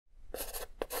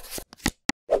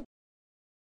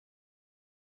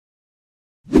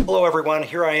Hello everyone,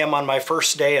 here I am on my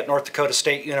first day at North Dakota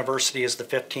State University as the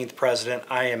 15th president.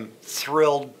 I am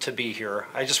thrilled to be here.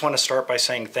 I just want to start by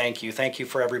saying thank you. Thank you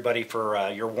for everybody for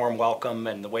your warm welcome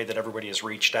and the way that everybody has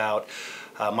reached out.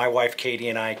 My wife Katie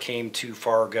and I came to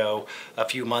Fargo a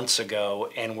few months ago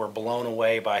and were blown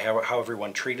away by how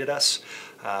everyone treated us,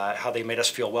 how they made us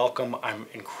feel welcome. I'm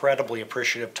incredibly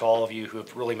appreciative to all of you who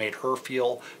have really made her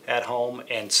feel at home.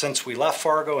 And since we left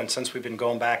Fargo and since we've been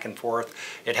going back and forth,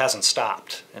 it hasn't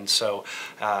stopped. And so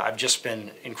I've just been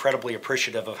incredibly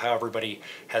appreciative of how everybody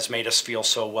has made us feel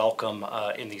so welcome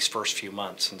in these first few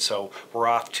months. And so we're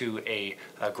off to a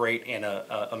great and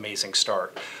amazing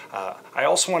start. I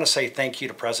also want to say thank you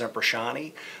to President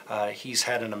Brashani. He's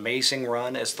had an amazing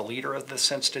run as the leader of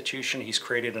this institution. He's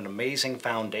created an amazing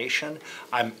foundation.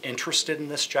 I'm interested in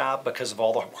this job because of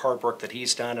all the hard work that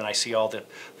he's done, and I see all the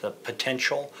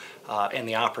potential and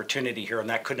the opportunity here, and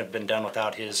that couldn't have been done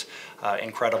without his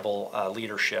incredible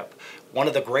leadership. One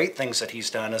of the great things that he's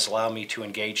done is allow me to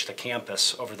engage the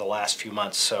campus over the last few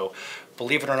months. So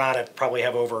believe it or not, I probably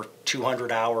have over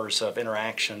 200 hours of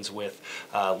interactions with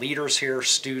leaders here,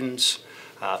 students,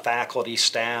 faculty,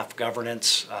 staff,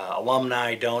 governance,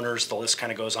 alumni, donors, the list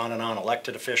kind of goes on and on,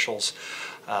 elected officials.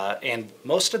 And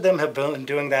most of them have been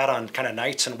doing that on kind of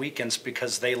nights and weekends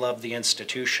because they love the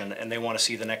institution and they want to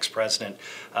see the next president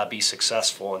be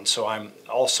successful. And so I'm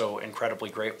also incredibly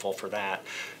grateful for that.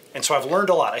 And so I've learned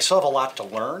a lot. I still have a lot to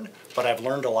learn, but I've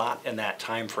learned a lot in that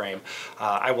time frame.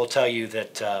 I will tell you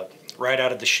that right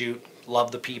out of the chute,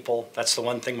 love the people. That's the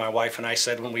one thing my wife and I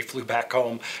said when we flew back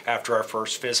home after our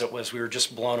first visit was we were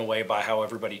just blown away by how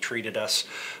everybody treated us.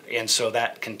 And so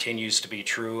that continues to be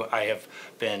true. I have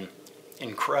been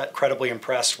incredibly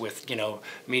impressed with,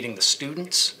 meeting the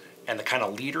students and the kind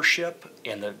of leadership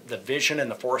and the vision and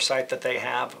the foresight that they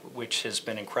have, which has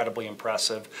been incredibly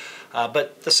impressive.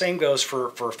 But the same goes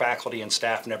for faculty and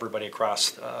staff and everybody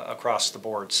across the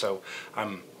board. So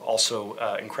I'm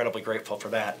also incredibly grateful for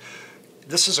that.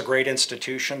 This is a great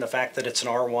institution. The fact that it's an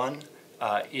R1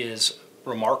 is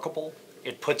remarkable.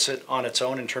 It puts it on its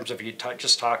own in terms of you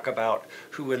just talk about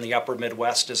who in the upper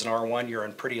Midwest is an R1, you're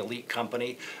in pretty elite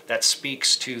company. That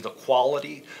speaks to the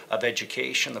quality of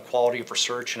education, the quality of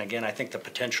research, and again, I think the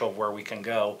potential of where we can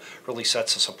go really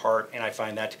sets us apart, and I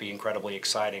find that to be incredibly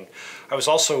exciting. I was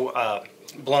also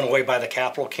blown away by the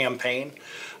capital campaign.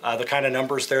 The kind of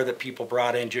numbers there that people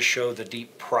brought in just show the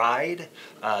deep pride,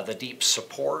 the deep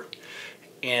support,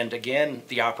 and again,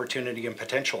 the opportunity and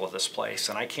potential of this place.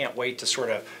 And I can't wait to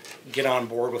sort of get on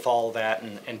board with all of that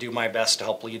and do my best to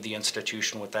help lead the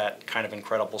institution with that kind of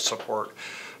incredible support.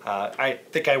 I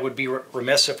think I would be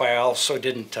remiss if I also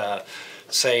didn't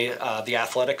say the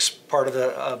athletics part of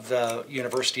the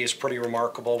university is pretty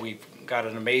remarkable. We've got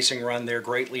an amazing run there,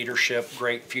 great leadership,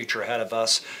 great future ahead of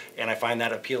us, and I find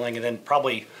that appealing. And then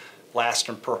probably last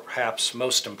and perhaps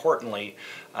most importantly,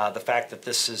 the fact that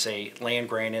this is a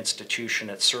land-grant institution.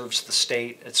 It serves the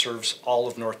state, it serves all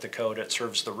of North Dakota, it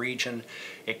serves the region.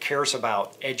 It cares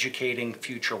about educating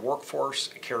future workforce,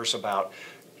 it cares about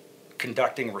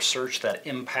conducting research that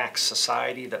impacts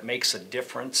society, that makes a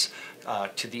difference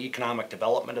to the economic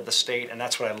development of the state, and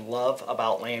that's what I love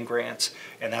about land grants,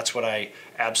 and that's what I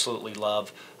absolutely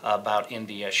love about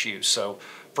NDSU. So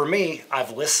for me,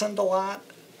 I've listened a lot,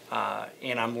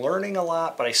 and I'm learning a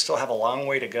lot, but I still have a long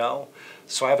way to go.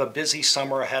 So I have a busy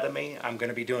summer ahead of me. I'm going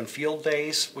to be doing field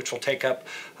days, which will take up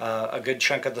a good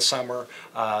chunk of the summer.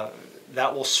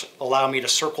 That will allow me to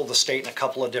circle the state in a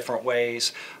couple of different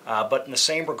ways. But in the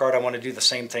same regard, I want to do the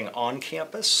same thing on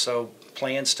campus. So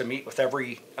plans to meet with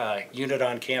every unit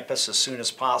on campus as soon as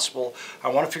possible. I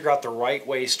want to figure out the right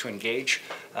ways to engage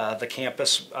the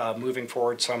campus moving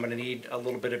forward. So I'm going to need a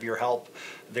little bit of your help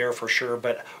there for sure.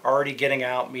 But already getting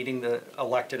out, meeting the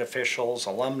elected officials,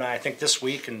 alumni. I think this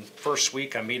week and first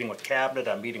week I'm meeting with cabinet,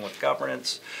 I'm meeting with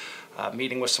governance,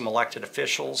 meeting with some elected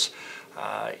officials.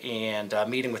 And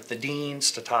meeting with the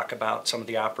deans to talk about some of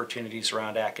the opportunities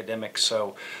around academics.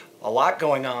 So a lot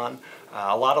going on,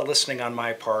 a lot of listening on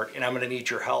my part, and I'm going to need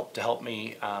your help to help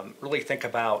me really think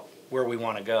about where we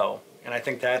want to go. And I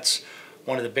think that's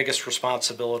one of the biggest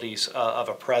responsibilities of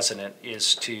a president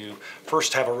is to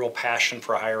first have a real passion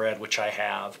for higher ed, which I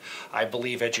have. I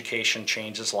believe education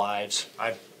changes lives.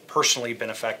 I've personally been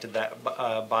affected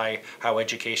by how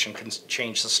education can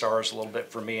change the stars a little bit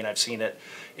for me, and I've seen it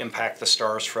impact the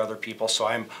stars for other people. So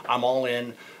I'm all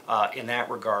in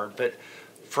that regard. But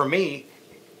for me,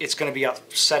 it's going to be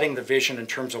setting the vision in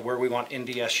terms of where we want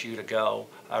NDSU to go,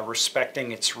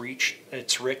 respecting its rich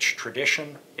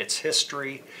tradition, its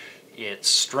history, its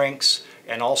strengths,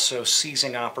 and also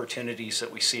seizing opportunities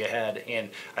that we see ahead. And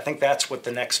I think that's what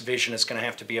the next vision is going to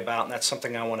have to be about, and that's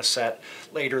something I want to set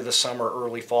later this summer,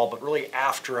 early fall, but really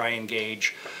after I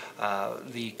engage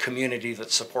the community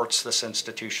that supports this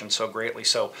institution so greatly.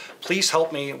 So please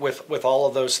help me with all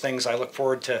of those things. I look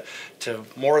forward to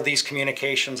more of these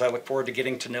communications. I look forward to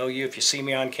getting to know you. If you see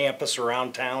me on campus or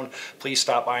around town, please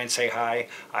stop by and say hi.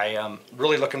 I am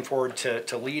really looking forward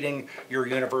to leading your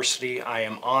university. I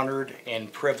am honored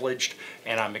and privileged,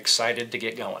 and I'm excited to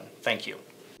get going. Thank you.